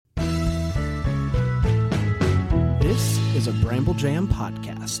This is a Bramble Jam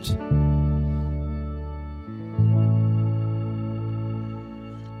podcast.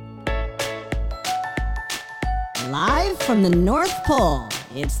 Live from the North Pole,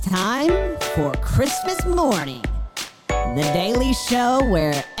 it's time for Christmas morning. The daily show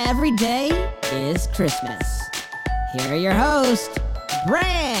where every day is Christmas. Here are your hosts,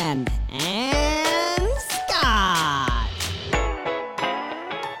 Brand and Scott.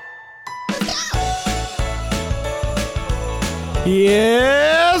 Let's go!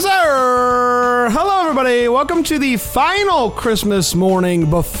 Yes, sir! Hello, everybody. Welcome to the final Christmas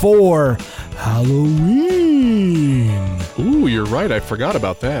morning before Halloween. Ooh, you're right. I forgot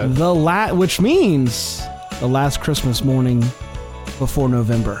about that. Which means the last Christmas morning before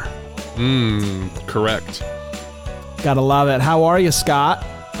November. Correct. Gotta love it. How are you, Scott?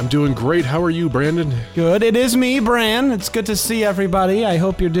 I'm doing great. How are you, Brandon? Good. It is me, Bran. It's good to see everybody. I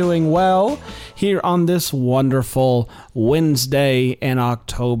hope you're doing well here on this wonderful Wednesday in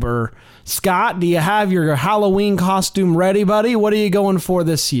October. Scott, do you have your Halloween costume ready, buddy? What are you going for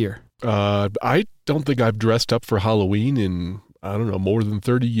this year? I don't think I've dressed up for Halloween in, more than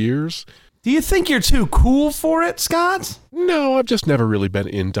 30 years. Do you think you're too cool for it, Scott? No, I've just never really been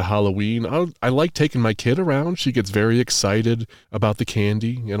into Halloween. I like taking my kid around. She gets very excited about the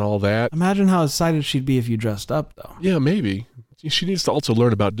candy and all that. Imagine how excited she'd be if you dressed up, though. Yeah, maybe. She needs to also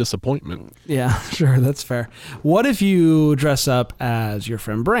learn about disappointment. Yeah, sure, that's fair. What if you dress up as your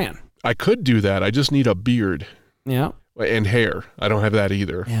friend Bran? I could do that. I just need a beard. Yeah. And hair. I don't have that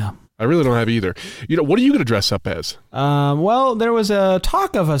either. Yeah. I really don't have either. What are you going to dress up as? Well, there was a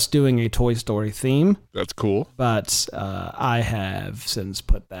talk of us doing a Toy Story theme. That's cool. But I have since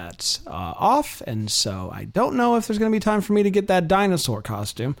put that off, and so I don't know if there's going to be time for me to get that dinosaur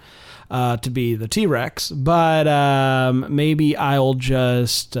costume to be the T-Rex. But maybe I'll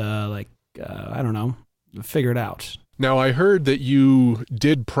just, figure it out. Now, I heard that you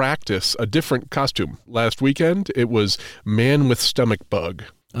did practice a different costume last weekend. It was Man with Stomach Bug.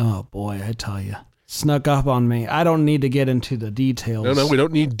 Oh, boy, I tell you. Snuck up on me. I don't need to get into the details. No, we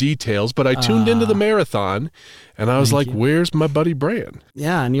don't need details, but I tuned into the marathon, and I was like, where's my buddy Bran?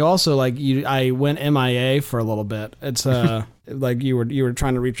 Yeah, and you also, I went MIA for a little bit. It's like you were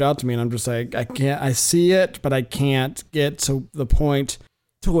trying to reach out to me, and I'm just like, I see it, but I can't get to the point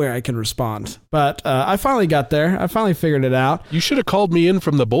to where I can respond. But I finally got there. I finally figured it out. You should have called me in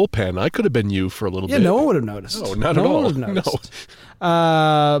from the bullpen. I could have been you for a little bit. Yeah, no one would have noticed. No, not at all. No one would have noticed.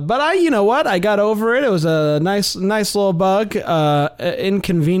 But you know what? I got over it. It was a nice little bug.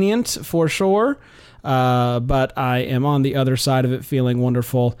 Inconvenient for sure. But I am on the other side of it feeling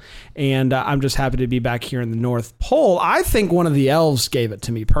wonderful. And I'm just happy to be back here in the North Pole. I think one of the elves gave it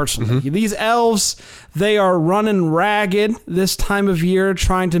to me personally. Mm-hmm. These elves, they are running ragged this time of year,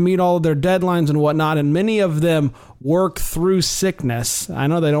 trying to meet all of their deadlines and whatnot. And many of them work through sickness. I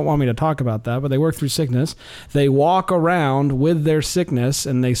know they don't want me to talk about that, but they work through sickness. They walk around with their sickness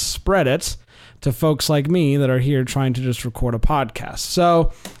and they spread it to folks like me that are here trying to just record a podcast.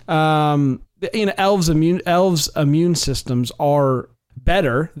 So, elves' immune systems are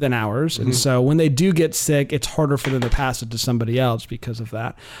better than ours. And so when they do get sick, it's harder for them to pass it to somebody else because of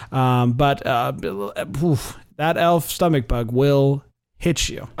that. But that elf stomach bug will hit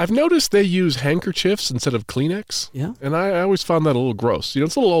you. I've noticed they use handkerchiefs instead of Kleenex. Yeah. And I always found that a little gross.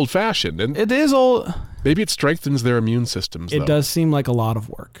 It's a little old-fashioned. And it is old. Maybe it strengthens their immune systems, It does seem like a lot of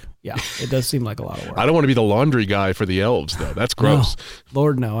work. Yeah, it does seem like a lot of work. I don't want to be the laundry guy for the elves, though. That's gross. No,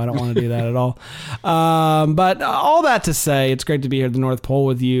 Lord, no, I don't want to do that at all. But all that to say, it's great to be here at the North Pole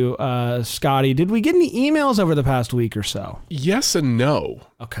with you, Scotty. Did we get any emails over the past week or so? Yes and no.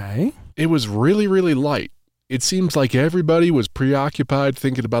 Okay. It was really, really light. It seems like everybody was preoccupied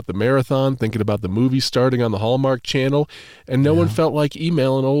thinking about the marathon, thinking about the movie starting on the Hallmark Channel, and no one felt like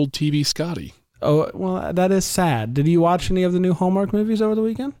emailing old TV Scotty. Oh, well, that is sad. Did you watch any of the new Hallmark movies over the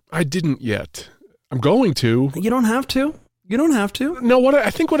weekend? I didn't yet. I'm going to. You don't have to. You don't have to. No, I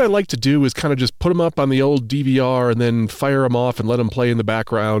think what I like to do is kind of just put them up on the old DVR and then fire them off and let them play in the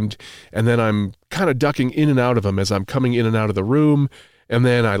background, and then I'm kind of ducking in and out of them as I'm coming in and out of the room. And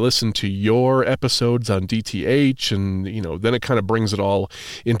then I listen to your episodes on DTH, and, then it kind of brings it all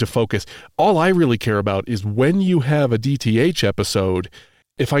into focus. All I really care about is when you have a DTH episode,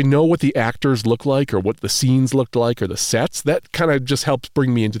 if I know what the actors look like or what the scenes looked like or the sets, that kind of just helps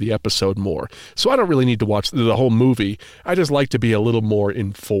bring me into the episode more. So I don't really need to watch the whole movie. I just like to be a little more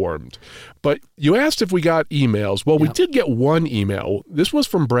informed. But you asked if we got emails. Well, we did get one email. This was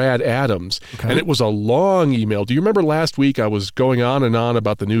from Brad Adams, and it was a long email. Do you remember last week I was going on and on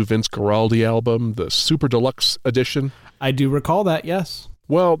about the new Vince Guaraldi album, the Super Deluxe Edition? I do recall that, yes.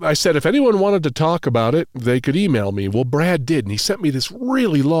 Well, I said if anyone wanted to talk about it, they could email me. Well, Brad did, and he sent me this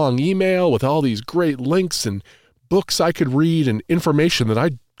really long email with all these great links and books I could read and information that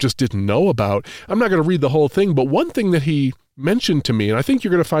I just didn't know about. I'm not going to read the whole thing, but one thing that he mentioned to me, and I think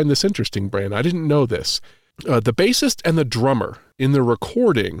you're going to find this interesting, Brand, I didn't know this. The bassist and the drummer in the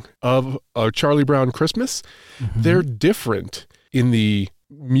recording of Charlie Brown Christmas, they're different in the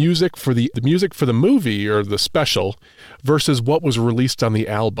music for the music for the movie or the special versus what was released on the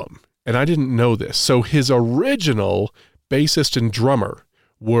album. And I didn't know this. So his original bassist and drummer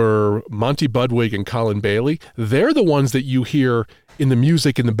were Monty Budwig and Colin Bailey. They're the ones that you hear in the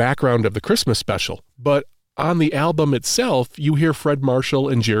music in the background of the Christmas special. But on the album itself, you hear Fred Marshall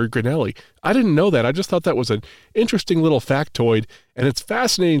and Jerry Granelli. I didn't know that. I just thought that was an interesting little factoid. And it's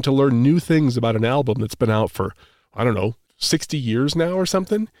fascinating to learn new things about an album that's been out for, I don't know, 60 years now or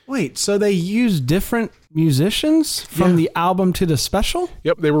something. Wait, so they use different musicians from the album to the special?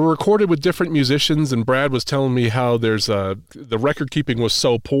 Yep, they were recorded with different musicians, and Brad was telling me how the record keeping was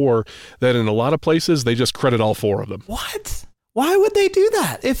so poor that in a lot of places they just credit all four of them. What? Why would they do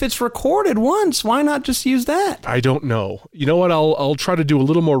that? If it's recorded once, why not just use that? I don't know. You know what? I'll try to do a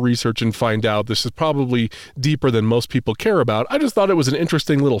little more research and find out. This is probably deeper than most people care about. I just thought it was an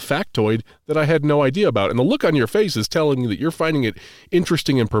interesting little factoid that I had no idea about. And the look on your face is telling me that you're finding it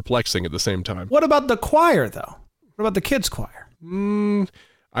interesting and perplexing at the same time. What about the choir, though? What about the kids' choir?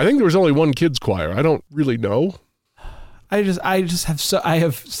 I think there was only one kids' choir. I don't really know. I just have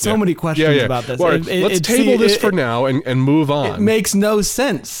so many questions about this. Well, let's table this for now and move on. It makes no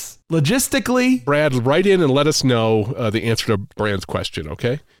sense logistically. Brad, write in and let us know the answer to Brand's question.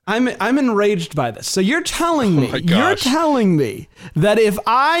 Okay. I'm enraged by this. So you're telling me that if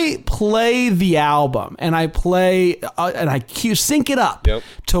I play the album and I play and I sync it up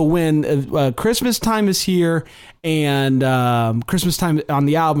to when Christmas Time is here and Christmas Time on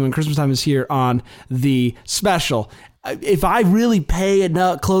the album and Christmas Time is here on the special, if I really pay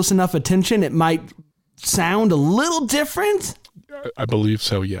close enough attention, it might sound a little different? I believe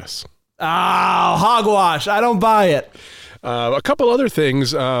so, yes. Oh, hogwash. I don't buy it. A couple other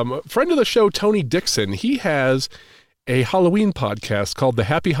things. Friend of the show, Tony Dixon, he has a Halloween podcast called the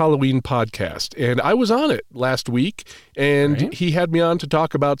Happy Halloween Podcast. And I was on it last week, and he had me on to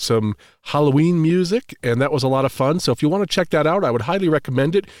talk about some Halloween music, and that was a lot of fun. So if you want to check that out, I would highly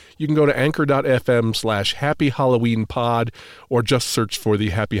recommend it. You can go to anchor.fm/Happy Halloween Pod, or just search for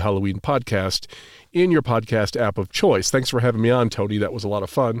the Happy Halloween Podcast in your podcast app of choice. Thanks for having me on, Tony. That was a lot of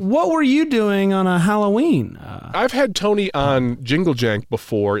fun. What were you doing on a Halloween? I've had Tony on Jingle Jank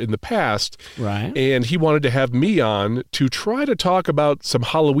before in the past, right? And he wanted to have me on to try to talk about some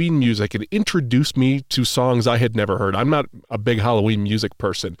Halloween music and introduce me to songs I had never heard. I'm not a big Halloween music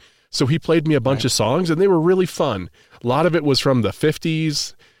person, so he played me a bunch of songs, and they were really fun. A lot of it was from the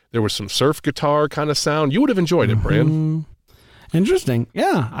 50s. There was some surf guitar kind of sound. You would have enjoyed it, Brand. Interesting.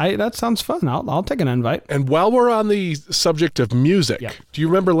 Yeah, that sounds fun. I'll take an invite. And while we're on the subject of music, do you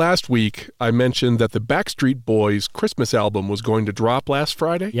remember last week I mentioned that the Backstreet Boys Christmas album was going to drop last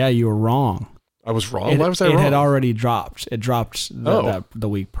Friday? Yeah, you were wrong. I was wrong? Why was I wrong? It had already dropped. It dropped the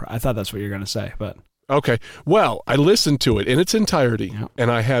week. I thought that's what you were going to say, but... Okay. Well, I listened to it in its entirety, and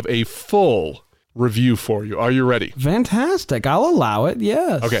I have a full review for you. Are you ready? Fantastic. I'll allow it,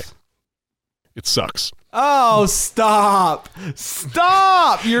 yes. Okay. It sucks. Oh, stop.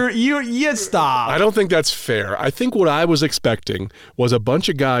 Stop. You stop. I don't think that's fair. I think what I was expecting was a bunch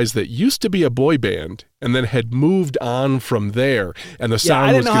of guys that used to be a boy band and then had moved on from there, and the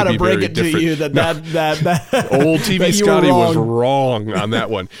sound was going to be very different. I didn't know how to break it to you that old TV Scotty was wrong on that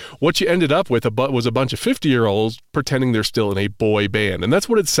one. What you ended up with was a bunch of 50-year-olds pretending they're still in a boy band, and that's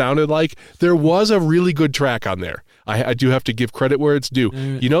what it sounded like. There was a really good track on there. I do have to give credit where it's due.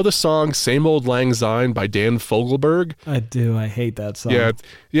 You know the song Same Old Lang Syne by Dan Fogelberg? I do. I hate that song. Yeah,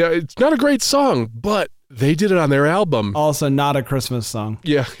 it's not a great song, but they did it on their album. Also not a Christmas song.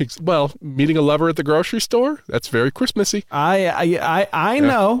 Yeah, well, meeting a lover at the grocery store, that's very Christmassy. I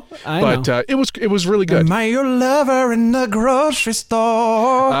know. But it was really good. Am I your lover in the grocery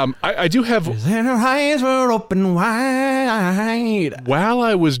store? I do have... And her eyes were open wide. While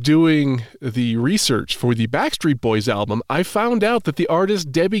I was doing the research for the Backstreet Boys album, I found out that the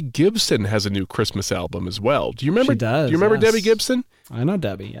artist Debbie Gibson has a new Christmas album as well. Do you remember? She does. Do you remember Debbie Gibson? I know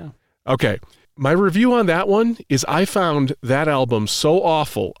Debbie, yeah. Okay. My review on that one is I found that album so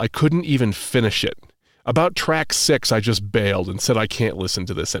awful, I couldn't even finish it. About track 6, I just bailed and said I can't listen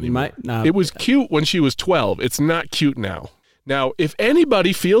to this anymore. It was cute when she was 12. It's not cute now. Now, if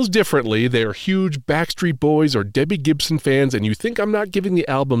anybody feels differently, they're huge Backstreet Boys or Debbie Gibson fans, and you think I'm not giving the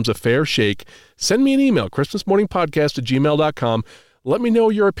albums a fair shake, send me an email, christmasmorningpodcast@gmail.com. Let me know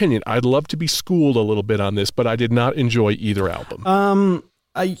your opinion. I'd love to be schooled a little bit on this, but I did not enjoy either album.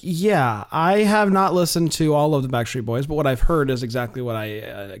 Yeah, I have not listened to all of the Backstreet Boys, but what I've heard is exactly what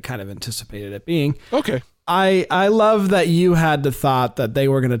I kind of anticipated it being. Okay. I love that you had the thought that they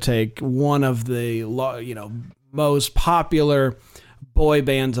were going to take one of the most popular boy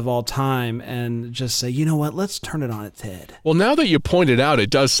bands of all time and just say, you know what, let's turn it on its head. Well, now that you pointed out, it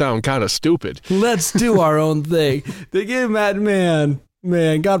does sound kind of stupid. Let's do our own thing. They gave Matt, man,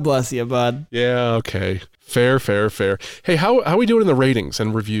 God bless you, bud. Yeah, okay. Fair. Hey, how are we doing in the ratings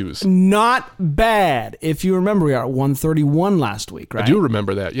and reviews? Not bad. If you remember, we are at 131 last week, right? I do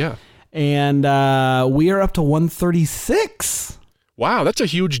remember that, yeah. And we are up to 136. Wow, that's a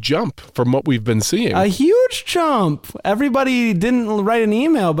huge jump from what we've been seeing. A huge jump. Everybody didn't write an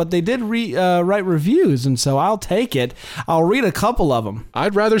email, but they did write reviews, and so I'll take it. I'll read a couple of them.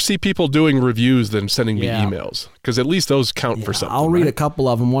 I'd rather see people doing reviews than sending me emails, because at least those count for something. I'll read a couple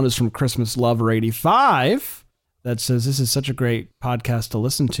of them. One is from Christmas Lover 85 that says, this is such a great podcast to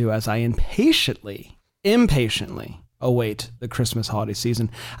listen to as I impatiently await the Christmas holiday season.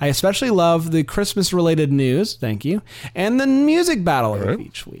 I especially love the Christmas-related news, thank you, and the music battle of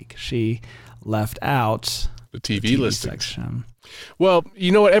each week. She left out the TV listings section. Well,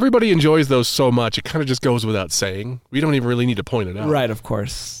 you know what? Everybody enjoys those so much, it kind of just goes without saying. We don't even really need to point it out. Right, of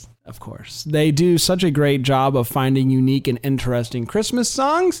course. Of course. They do such a great job of finding unique and interesting Christmas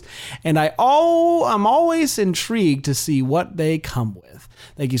songs, and I'm always intrigued to see what they come with.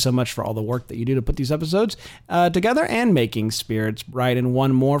 Thank you so much for all the work that you do to put these episodes together and making spirits bright. And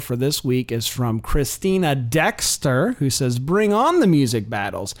one more for this week is from Christina Dexter, who says, bring on the music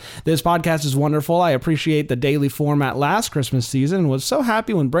battles. This podcast is wonderful. I appreciate the daily format last Christmas season and was so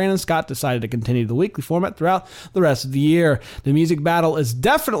happy when Brandon Scott decided to continue the weekly format throughout the rest of the year. The music battle is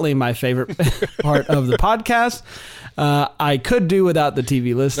definitely my favorite part of the podcast. I could do without the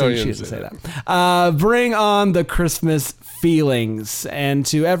TV listing. She doesn't say that. Bring on the Christmas feelings. And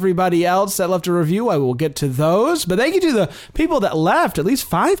to everybody else that left a review, I will get to those. But thank you to the people that left. At least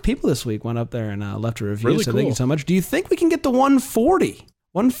 5 people this week went up there and left a review. Really so cool. Thank you so much. Do you think we can get to 140?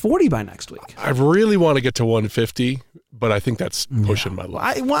 140 by next week? I really want to get to 150, but I think that's pushing my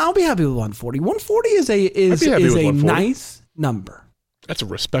luck. I'll be happy with 140. 140 is a nice number. That's a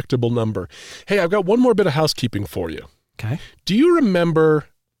respectable number. Hey, I've got one more bit of housekeeping for you. Okay. Do you remember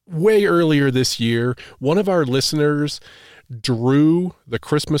way earlier this year, one of our listeners drew the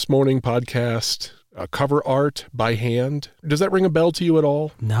Christmas Morning podcast cover art by hand? Does that ring a bell to you at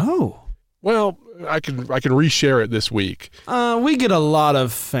all? No. Well, I can reshare it this week. We get a lot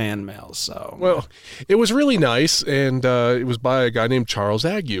of fan mail, so. Well, it was really nice, and it was by a guy named Charles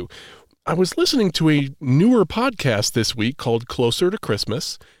Ague. I was listening to a newer podcast this week called Closer to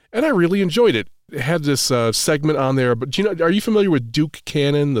Christmas, and I really enjoyed it. It had this segment on there, but are you familiar with Duke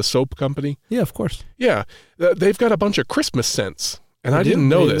Cannon, the soap company? Yeah, of course. Yeah, they've got a bunch of Christmas scents, and I didn't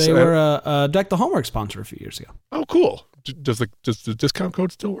know this. They were a Deck the Hallmark sponsor a few years ago. Oh, cool. Does the discount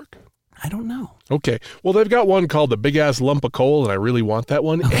code still work? I don't know. Okay. Well, they've got one called the Big Ass Lump of Coal, and I really want that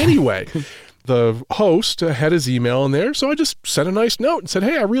one. Anyway, the host had his email in there, so I just sent a nice note and said,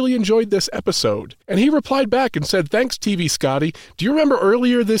 hey, I really enjoyed this episode. And he replied back and said, thanks, TV Scotty. Do you remember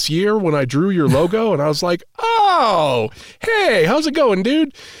earlier this year when I drew your logo? And I was like, oh, hey, how's it going,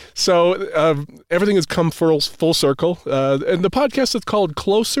 dude? So everything has come full circle. And the podcast is called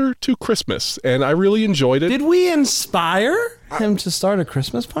Closer to Christmas, and I really enjoyed it. Did we inspire him to start a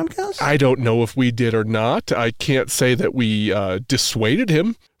Christmas podcast? I don't know if we did or not. I can't say that we dissuaded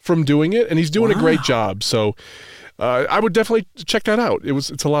him from doing it, and he's doing a great job. So I would definitely check that out.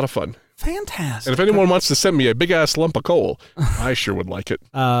 It's a lot of fun. Fantastic. And if anyone wants to send me a big ass lump of coal, I sure would like it.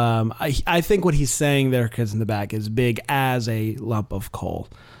 I think what he's saying there, kids in the back, is big as a lump of coal.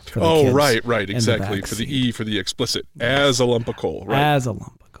 Right, exactly. For the E for the explicit. As a lump of coal, right? As a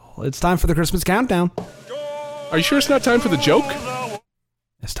lump of coal. It's time for the Christmas countdown. Are you sure it's not time for the joke?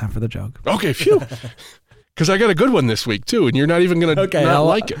 It's time for the joke. Okay, phew. Because I got a good one this week, too, and you're not even going to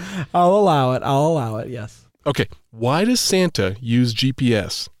like it. I'll allow it, yes. Okay, why does Santa use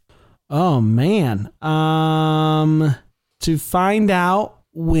GPS? Oh, man. To find out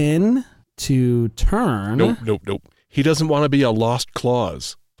when to turn. Nope. He doesn't want to be a lost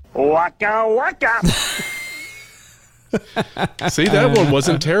clause. Waka waka. See, that one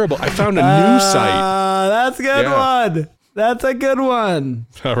wasn't terrible. I found a new site. That's a good one. That's a good one.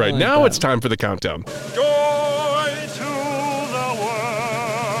 All right, now it's time for the countdown. Joy to the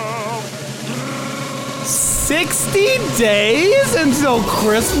world. 60 days until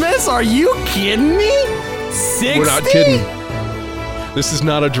Christmas? Are you kidding me? 60? We're not kidding. This is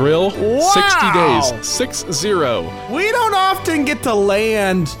not a drill. Wow. 60 days. 6-0. We don't often get to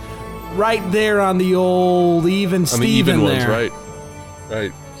land right there on the old even On Steven the even there. ones, right?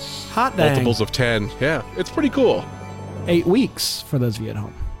 Right. Hot dang. Multiples of 10. Yeah, it's pretty cool. 8 weeks for those of you at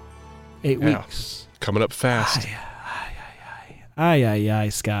home. 8 Yeah. weeks. Coming up fast. Aye,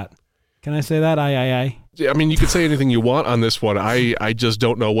 Scott. Can I say that? Aye. I mean, you can say anything you want on this one. I just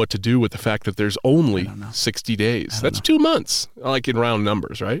don't know what to do with the fact that there's only 60 days. That's 2 months, like in round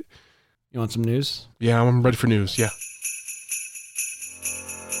numbers, right? You want some news? Yeah, I'm ready for news. Yeah.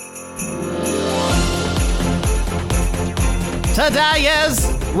 Today is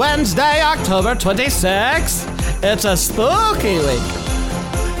Wednesday, October 26th. It's a spooky week.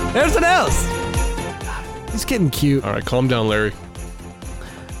 Here's the news. He's getting cute. All right, calm down, Larry.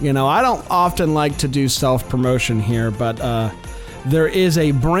 You know, I don't often like to do self-promotion here, but there is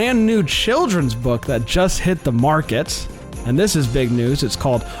a brand new children's book that just hit the market. And this is big news. It's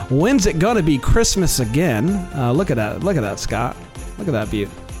called When's It Gonna Be Christmas Again? Look at that. Look at that, Scott. Look at that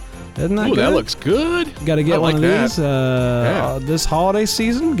beauty. Isn't that Ooh, good? that looks good. Got to get I one like of that. these this holiday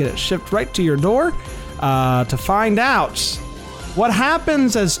season. Get it shipped right to your door to find out what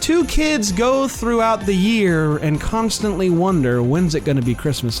happens as two kids go throughout the year and constantly wonder, when's it going to be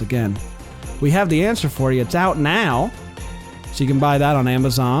Christmas again? We have the answer for you. It's out now, so you can buy that on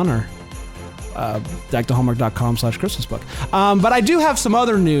Amazon or decktohallmark.com/christmasbook. But I do have some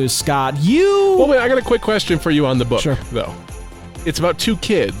other news, Scott. Well, wait, I got a quick question for you on the book, Sure. though. It's about two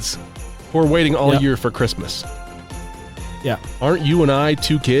kids who are waiting all Yep. year for Christmas. Yeah. Aren't you and I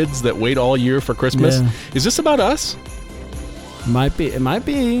two kids that wait all year for Christmas? Yeah. Is this about us? It might be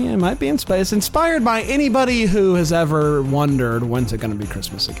it's inspired by anybody who has ever wondered when's it going to be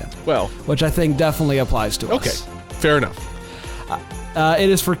Christmas again, Well, which I think definitely applies to okay. us. Fair enough. It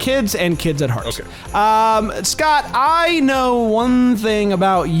is for kids and kids at heart. Okay. Scott, I know one thing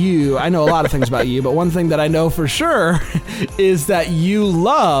about you. I know a lot of things about you, but one thing that I know for sure is that you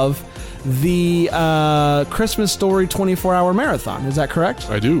love the Christmas Story 24-hour marathon. Is that correct?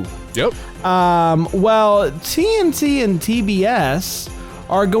 I do. Yep. Well, TNT and TBS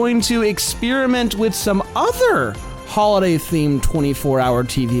are going to experiment with some other holiday-themed 24-hour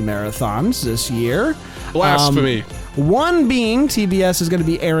TV marathons this year. Blasphemy. One being TBS is going to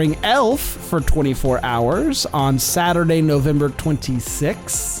be airing Elf for 24 hours on Saturday, November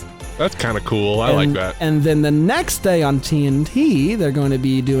 26th. That's kind of cool. I like that. And then the next day on TNT, they're going to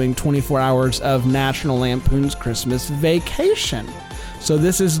be doing 24 hours of National Lampoon's Christmas Vacation. So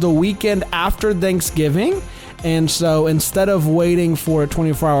this is the weekend after Thanksgiving. And so instead of waiting for a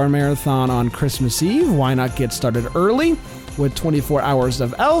 24-hour marathon on Christmas Eve, why not get started early with 24 hours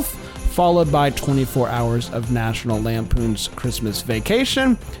of Elf, followed by 24 hours of National Lampoon's Christmas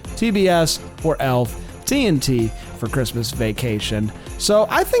Vacation, TBS for Elf, TNT for Christmas Vacation. So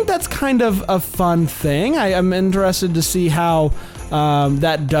I think that's kind of a fun thing. I am interested to see how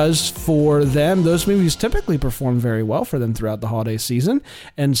that does for them. Those movies typically perform very well for them throughout the holiday season.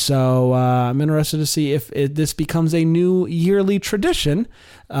 And so I'm interested to see if this becomes a new yearly tradition,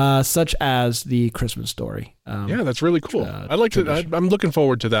 such as the Christmas Story. Yeah, that's really cool. I like to. I'm looking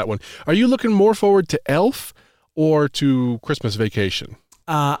forward to that one. Are you looking more forward to Elf or to Christmas Vacation?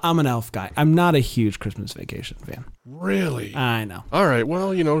 I'm an Elf guy. I'm not a huge Christmas Vacation fan. Really? I know. All right.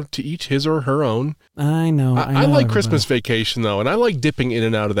 Well, to each his or her own. I know. I like Christmas Vacation, though, and I like dipping in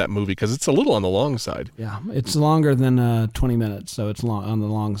and out of that movie because it's a little on the long side. Yeah, it's longer than 20 minutes, so it's on the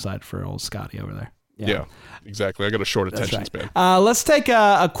long side for old Scotty over there. Yeah, exactly. I got a short attention span. Let's take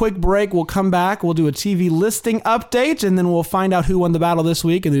a quick break. We'll come back. We'll do a TV listing update, and then we'll find out who won the battle this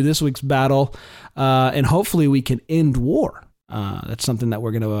week and do this week's battle, and hopefully we can end war. That's something that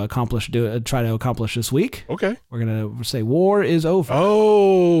we're going to try to accomplish this week. Okay. We're going to say war is over.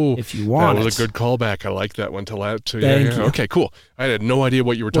 Oh, if you want that was a good callback. I like that one. Thank you. Okay, cool. I had no idea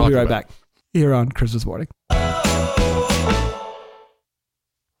what you were We'll talking be right about. back here on Christmas morning.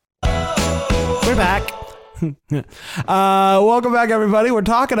 We're back. Welcome back, everybody. We're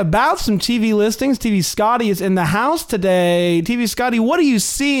talking about some TV listings. TV Scotty is in the house today. TV Scotty, what are you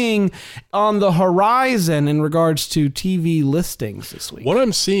seeing on the horizon in regards to TV listings this week? What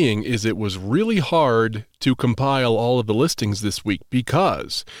I'm seeing is it was really hard to compile all of the listings this week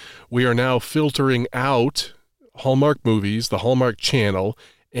because we are now filtering out Hallmark Movies, the Hallmark Channel,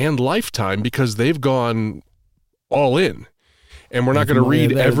 and Lifetime because they've gone all in. And we're not going to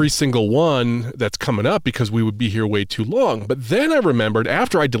read every single one that's coming up because we would be here way too long. But then I remembered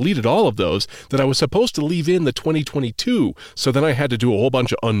after I deleted all of those that I was supposed to leave in the 2022. So then I had to do a whole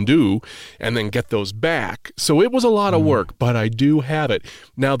bunch of undo and then get those back. So it was a lot of work, but I do have it.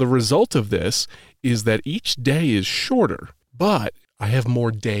 Now, the result of this is that each day is shorter, but I have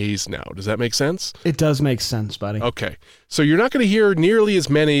more days now. Does that make sense? It does make sense, buddy. Okay. So you're not going to hear nearly as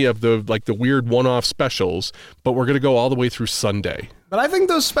many of the weird one-off specials, but we're going to go all the way through Sunday. But I think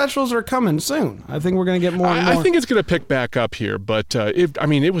those specials are coming soon. I think we're going to get more and more. I think it's going to pick back up here, but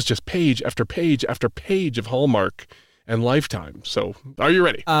it was just page after page after page of Hallmark and Lifetime. So are you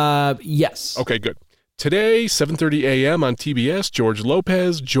ready? Yes. Okay, good. Today, 7:30 a.m. on TBS, George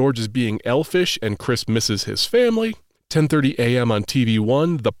Lopez. George is being elfish and Chris misses his family. 10:30 a.m. on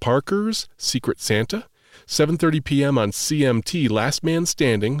TV1, The Parkers, Secret Santa. 7:30 p.m. on CMT, Last Man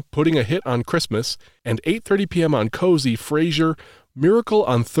Standing, Putting a Hit on Christmas. And 8:30 p.m. on Cozy, Frasier, Miracle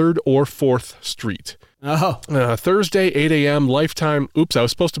on 3rd or 4th Street. Oh. Thursday, 8 a.m., Lifetime. Oops, I was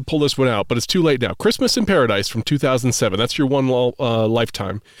supposed to pull this one out, but it's too late now. Christmas in Paradise from 2007. That's your one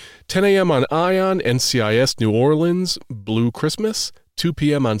Lifetime. 10 a.m. on ION, NCIS New Orleans, Blue Christmas. 2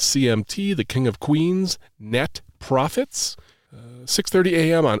 p.m. on CMT, The King of Queens, Net Profits. 6:30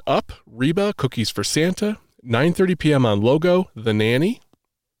 a.m. on Up, Reba, Cookies for Santa. 9:30 p.m. on Logo, The Nanny.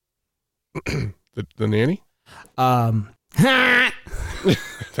 the Nanny?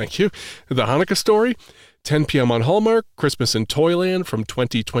 Thank you. The Hanukkah Story. 10 p.m. on Hallmark, Christmas in Toyland from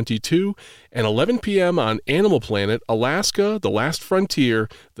 2022. And 11 p.m. on Animal Planet, Alaska, The Last Frontier,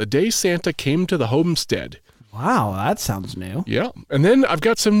 The Day Santa Came to the Homestead. Wow, that sounds new. Yeah. And then I've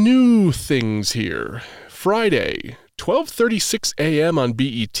got some new things here. Friday, 12:36 a.m. on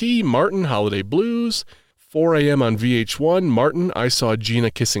BET, Martin, Holiday Blues. 4 a.m. on VH1, Martin, I Saw Gina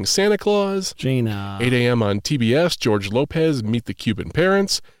Kissing Santa Claus. Gina. 8 a.m. on TBS, George Lopez, Meet the Cuban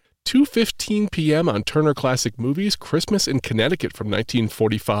Parents. 2:15 p.m. on Turner Classic Movies, Christmas in Connecticut from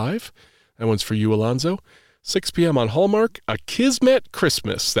 1945. That one's for you, Alonzo. 6 p.m. on Hallmark, A Kismet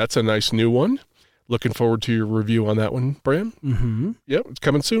Christmas. That's a nice new one. Looking forward to your review on that one, Bram. Mm-hmm. Yep, it's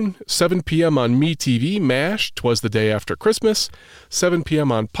coming soon. 7 p.m. on MeTV, MASH, 'Twas the Day After Christmas. 7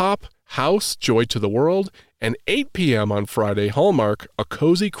 p.m. on Pop, House, Joy to the World. And 8 p.m. on Friday, Hallmark, A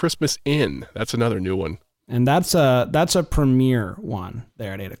Cozy Christmas Inn. That's another new one. And that's a premiere one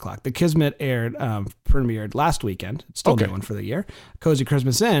there at 8 o'clock. The Kismet premiered last weekend. It's still a new one for the year. Cozy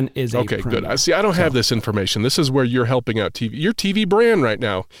Christmas Inn is a premiere. Good. I don't have this information. This is where you're helping out TV. You're TV brand right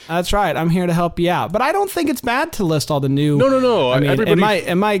now. That's right. I'm here to help you out. But I don't think it's bad to list all the new. No. I mean,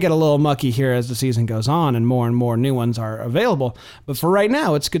 it might get a little mucky here as the season goes on and more new ones are available. But for right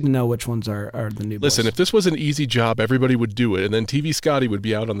now, it's good to know which ones are the new Listen, boys. if this was an easy job, everybody would do it. And then TV Scotty would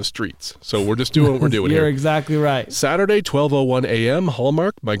be out on the streets. So we're just doing what we're doing You're here. exactly right. Saturday, 12:01 a.m.,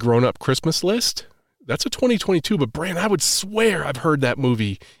 Hallmark, My Grown-Up Christmas List. That's a 2022, but Brian, I would swear I've heard that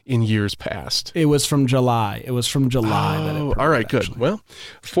movie in years past. It was from July. That it all right, good. actually. Well,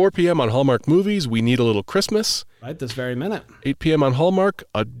 4 p.m. on Hallmark Movies, We Need a Little Christmas. Right this very minute. 8 p.m. on Hallmark,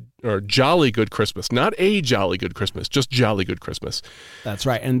 or Jolly Good Christmas. Not a Jolly Good Christmas, just Jolly Good Christmas. That's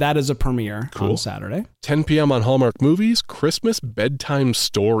right. And that is a premiere on Saturday. 10 p.m. on Hallmark Movies, Christmas Bedtime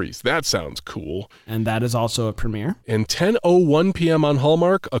Stories. That sounds cool. And that is also a premiere. And 10:01 p.m. on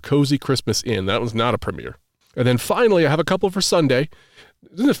Hallmark, A Cozy Christmas Inn. That was not a premiere. And then finally, I have a couple for Sunday.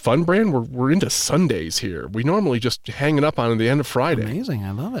 Isn't it fun, Brand? We're into Sundays here. We normally just hanging up on the end of Friday. Amazing.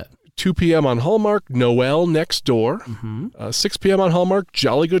 I love it. 2 p.m. on Hallmark, Noel Next Door. 6 p.m. on Hallmark,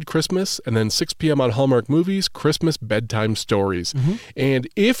 Jolly Good Christmas. And then 6 p.m. on Hallmark Movies, Christmas Bedtime Stories. And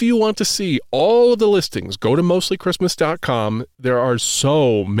if you want to see all of the listings, go to mostlychristmas.com. There are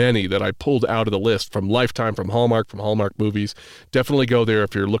so many that I pulled out of the list from Lifetime, from Hallmark Movies. Definitely go there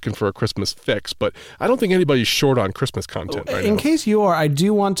if you're looking for a Christmas fix. But I don't think anybody's short on Christmas content right now. In case you are, I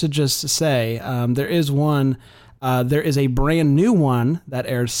do want to just say there is one. There is a brand new one that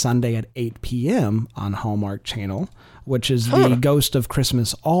airs Sunday at 8 p.m. on Hallmark Channel, which is The Ghost of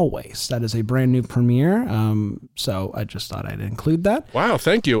Christmas Always. That is a brand new premiere. So I just thought I'd include that. Wow,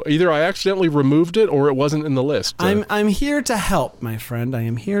 thank you. Either I accidentally removed it or it wasn't in the list. I'm here to help, my friend. I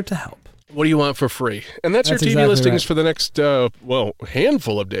am here to help. What do you want for free? And that's your TV exactly listings right. for the next,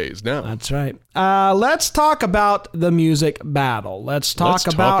 handful of days now. That's right. Let's talk about the music battle. Let's talk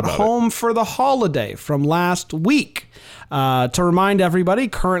about Home for the Holiday from last week. To remind everybody,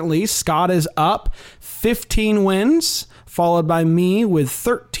 currently Scott is up 15 wins, followed by me with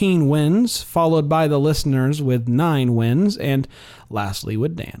 13 wins, followed by the listeners with 9 wins, and lastly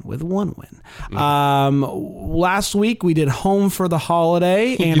with Dan with 1 win. Last week we did Home for the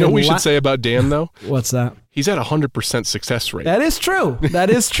Holiday. And you know what we should say about Dan, though? What's that? He's at 100% success rate. That is true. That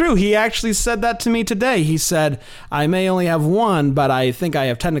is true. He actually said that to me today. He said, I may only have 1, but I think I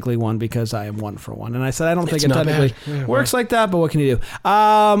have technically 1 because I am 1 for 1. And I said, I don't think it technically works like that, but what can you do?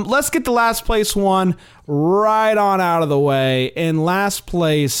 Let's get the last place one right on out of the way. In last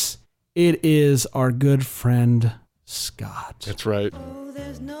place, it is our good friend Scott. That's right.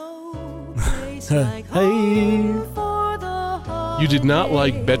 Hey, You did not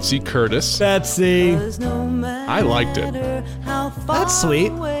like Betsy Curtis. Betsy. I liked it. That's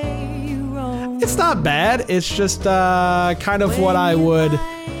sweet. It's not bad. It's just kind of what I would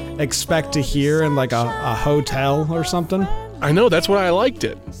expect to hear in like a hotel or something. I know, that's why I liked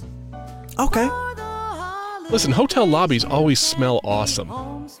it. Okay. Listen, hotel lobbies always smell awesome.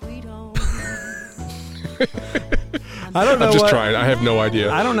 I don't know. I'm just trying. I have no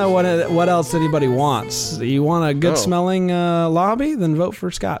idea. I don't know what else anybody wants. You want a good smelling lobby? Then vote for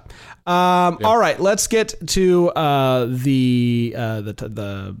Scott. All right, let's get to the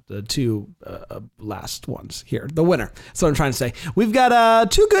two last ones here. The winner. That's what I'm trying to say. We've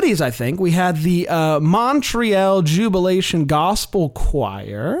got two goodies. I think we had the Montreal Jubilation Gospel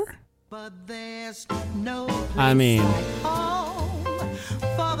Choir. I mean,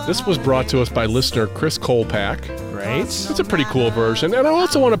 This was brought to us by listener Chris Kolpak. great. It's a pretty cool version. And I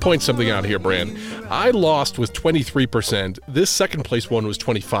also want to point something out here, Bran. I lost with 23%. This second place one was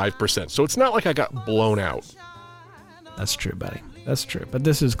 25%. So it's not like I got blown out. That's true, buddy. That's true. But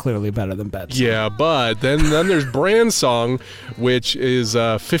this is clearly better than Betsy. Yeah, but then there's Bran's song, which is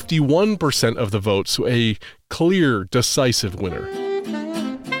 51% of the vote. So a clear, decisive winner.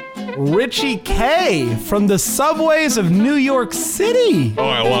 Richie K from the subways of New York City. Oh,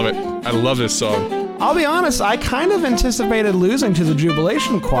 I love it. I love this song. I'll be honest, I kind of anticipated losing to the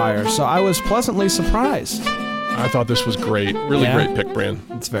Jubilation Choir, so I was pleasantly surprised. I thought this was great. Really Yeah? great pick, Bran.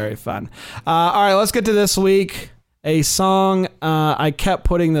 It's very fun. All right, let's get to this week. A song, I kept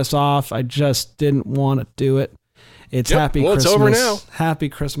putting this off. I just didn't want to do it. It's Yep, Happy well, it's Christmas. over now. Happy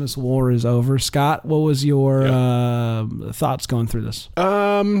Christmas War is over. Scott, what was your thoughts going through this?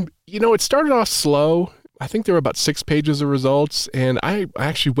 It started off slow. I think there were about 6 pages of results, and I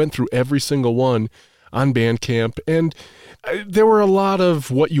actually went through every single one on Bandcamp, and there were a lot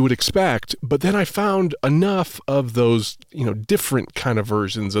of what you would expect, but then I found enough of those, different kind of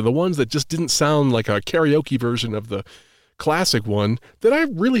versions, and the ones that just didn't sound like a karaoke version of the classic one, that I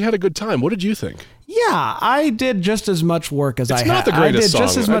really had a good time. What did you think? Yeah, I did just as much work as I had. not the I did greatest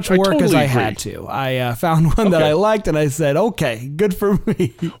just song. as much I work as totally I agree. had to. I found one that Okay. I liked, and I said, okay, good for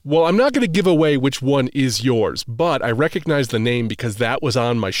me. Well, I'm not going to give away which one is yours, but I recognize the name because that was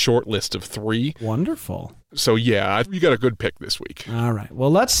on my short list of 3. Wonderful. So yeah, you got a good pick this week. All right. Well,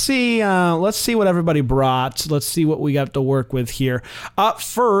 let's see what everybody brought. Let's see what we got to work with here. Up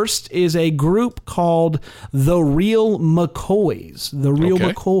first is a group called The Real McCoys. The Real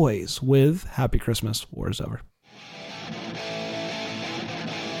Okay. McCoys with Happy Christmas, War is Over.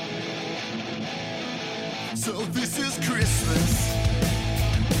 So this is Christmas.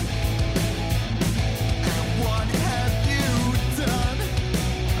 And what have you done?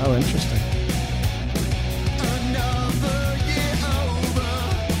 Oh, interesting. Another year over.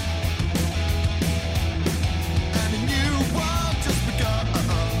 And a new one just begun.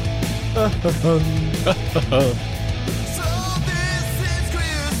 So this is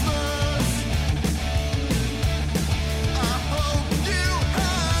Christmas. I hope you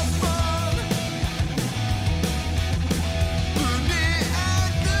have fun. The near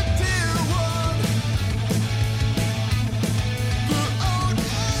and the dear one. The old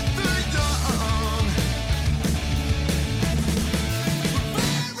and the young.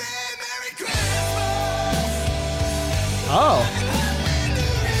 Merry, Merry Christmas. Oh.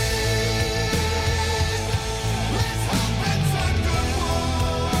 Let's hope it's a good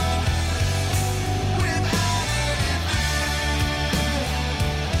one. Without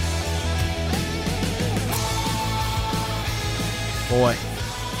Boy.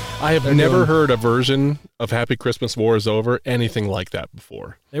 I have They're never doing- heard a version of Happy Christmas War is Over anything like that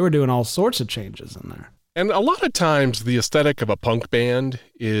before. They were doing all sorts of changes in there. And a lot of times the aesthetic of a punk band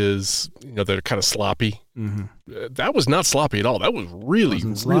is, they're kind of sloppy. Mm-hmm. That was not sloppy at all. That was really,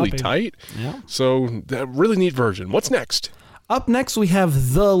 Wasn't really sloppy. tight. Yeah. So that really neat version. What's next? Up next, we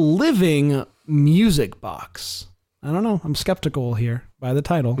have The Living Music Box. I don't know. I'm skeptical here by the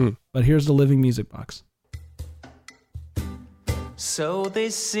title, but here's The Living Music Box. So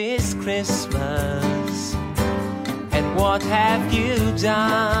this is Christmas, and what have you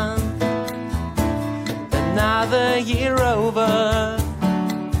done? Another year over,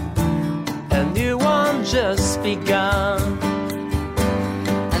 a new one just begun.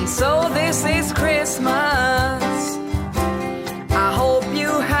 And so this is Christmas, I hope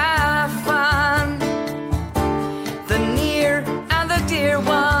you have fun. The near and the dear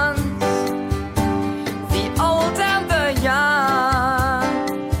ones, the old and the young.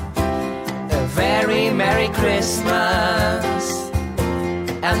 A very Merry Christmas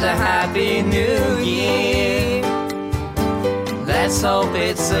and a Happy New Year. Let's hope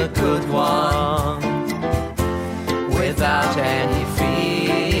it's a good one, without any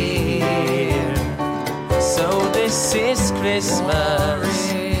fear. So this is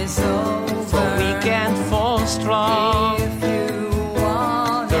Christmas, but we can fall strong.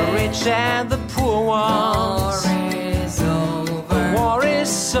 The rich and the poor ones, war is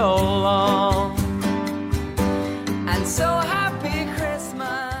so long. And so happy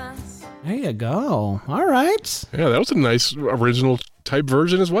Christmas. There you go. All right. Yeah, that was a nice original type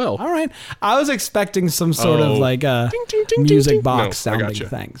version as well. All right. I was expecting some sort of like a Ding, ding, ding, music ding. box No, I sounding gotcha.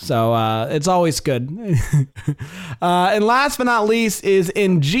 thing. So it's always good. And last but not least is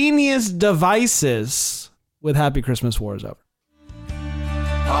Ingenious Devices with Happy Christmas War is Over.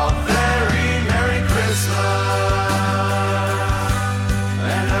 A very Merry Christmas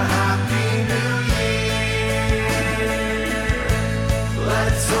and a Happy New Year.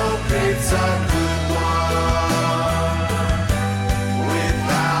 Let's hope it's a good one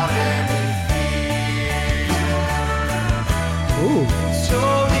without any fear. Ooh. So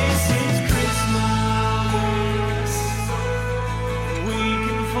this is Christmas. We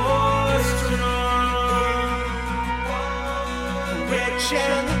can fall strong. The rich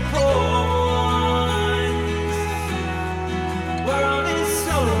and the poor ones. World is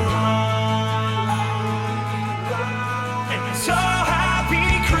so long. And so happy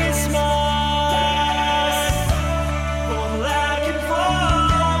Christmas. For black and for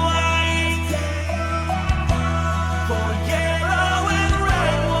white. For yellow and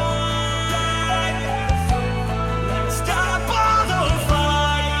red wine. Let's stop all the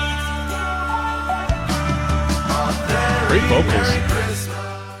fight. Great vocals.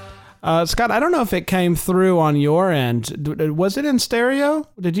 Scott, I don't know if it came through on your end. Was it in stereo?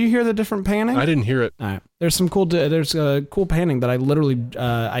 Did you hear the different panning? I didn't hear it. All right. There's some cool. There's a cool panning that I literally.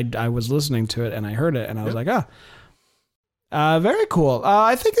 I was listening to it and I heard it and I was like, very cool.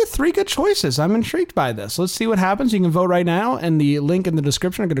 I think they're three good choices. I'm intrigued by this. Let's see what happens. You can vote right now, and the link in the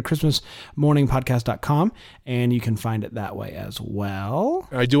description. Go to ChristmasMorningPodcast.com, and you can find it that way as well.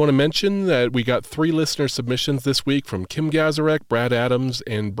 I do want to mention that we got 3 listener submissions this week from Kim Gazarek, Brad Adams,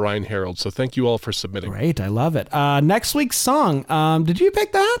 and Brian Harold. So thank you all for submitting. Great, I love it. Next week's song. Did you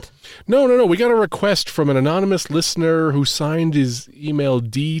pick that? No. We got a request from an anonymous listener who signed his email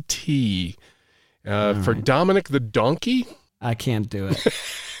DT for Dominic the Donkey. I can't do it.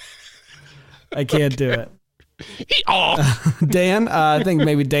 I can't do it. Oh, Dan, I think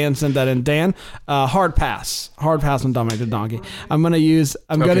maybe Dan sent that in. Dan, hard pass on Dominic the Donkey. I'm gonna use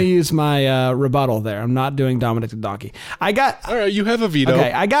my rebuttal there. I'm not doing Dominic the Donkey. all right. You have a veto.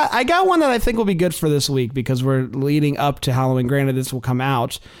 Okay, I got one that I think will be good for this week because we're leading up to Halloween. Granted, this will come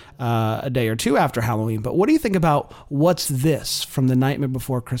out a day or two after Halloween. But what do you think about What's This from the Nightmare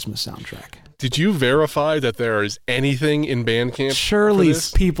Before Christmas soundtrack? Did you verify that there is anything in Bandcamp? Surely for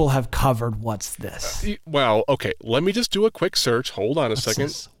this? people have covered What's This. Well, okay. Let me just do a quick search. Hold on a second.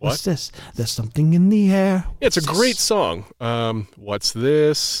 This? What's this? There's something in the air. It's a What's great this? song. What's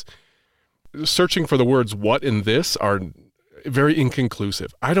this? Searching for the words "what" and "this" are very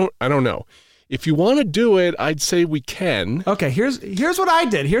inconclusive. I don't know. If you want to do it, I'd say we can. Okay, here's what I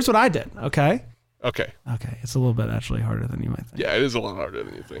did. Okay. Okay. Okay, it's a little bit actually harder than you might think. Yeah, it is a lot harder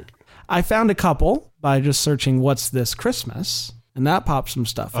than you think. I found a couple by just searching "What's This Christmas," and that popped some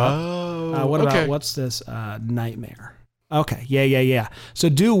stuff up. Oh, What okay. about "What's This Nightmare"? Okay, yeah. So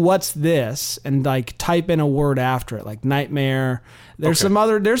do "What's This" and like type in a word after it, like "nightmare." There's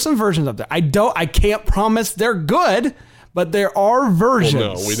Okay. there's some versions up there. I can't promise they're good, but there are versions.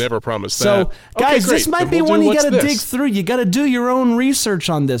 Well, no, we never promised So, that. guys, Okay, this great. might Then be we'll one do you What's got to This? dig through. You got to do your own research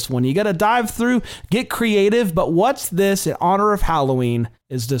on this one. You got to dive through, get creative. But What's This in honor of Halloween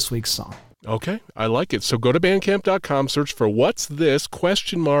is this week's song. Okay, I like it. So go to bandcamp.com, search for "What's This?" ?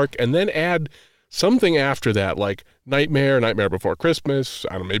 And then add something after that, like Nightmare Before Christmas.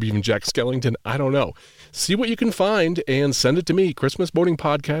 I don't know, maybe even Jack Skellington. I don't know. See what you can find and send it to me,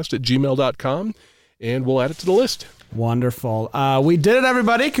 ChristmasMorningPodcast@gmail.com, and we'll add it to the list. Wonderful. We did it,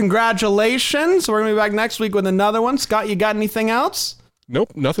 everybody. Congratulations. We're going to be back next week with another one. Scott, you got anything else?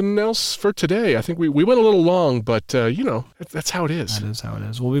 Nope, nothing else for today. I think we went a little long, but, that's how it is. That is how it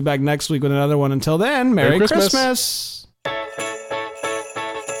is. We'll be back next week with another one. Until then, Merry Merry Christmas. Christmas.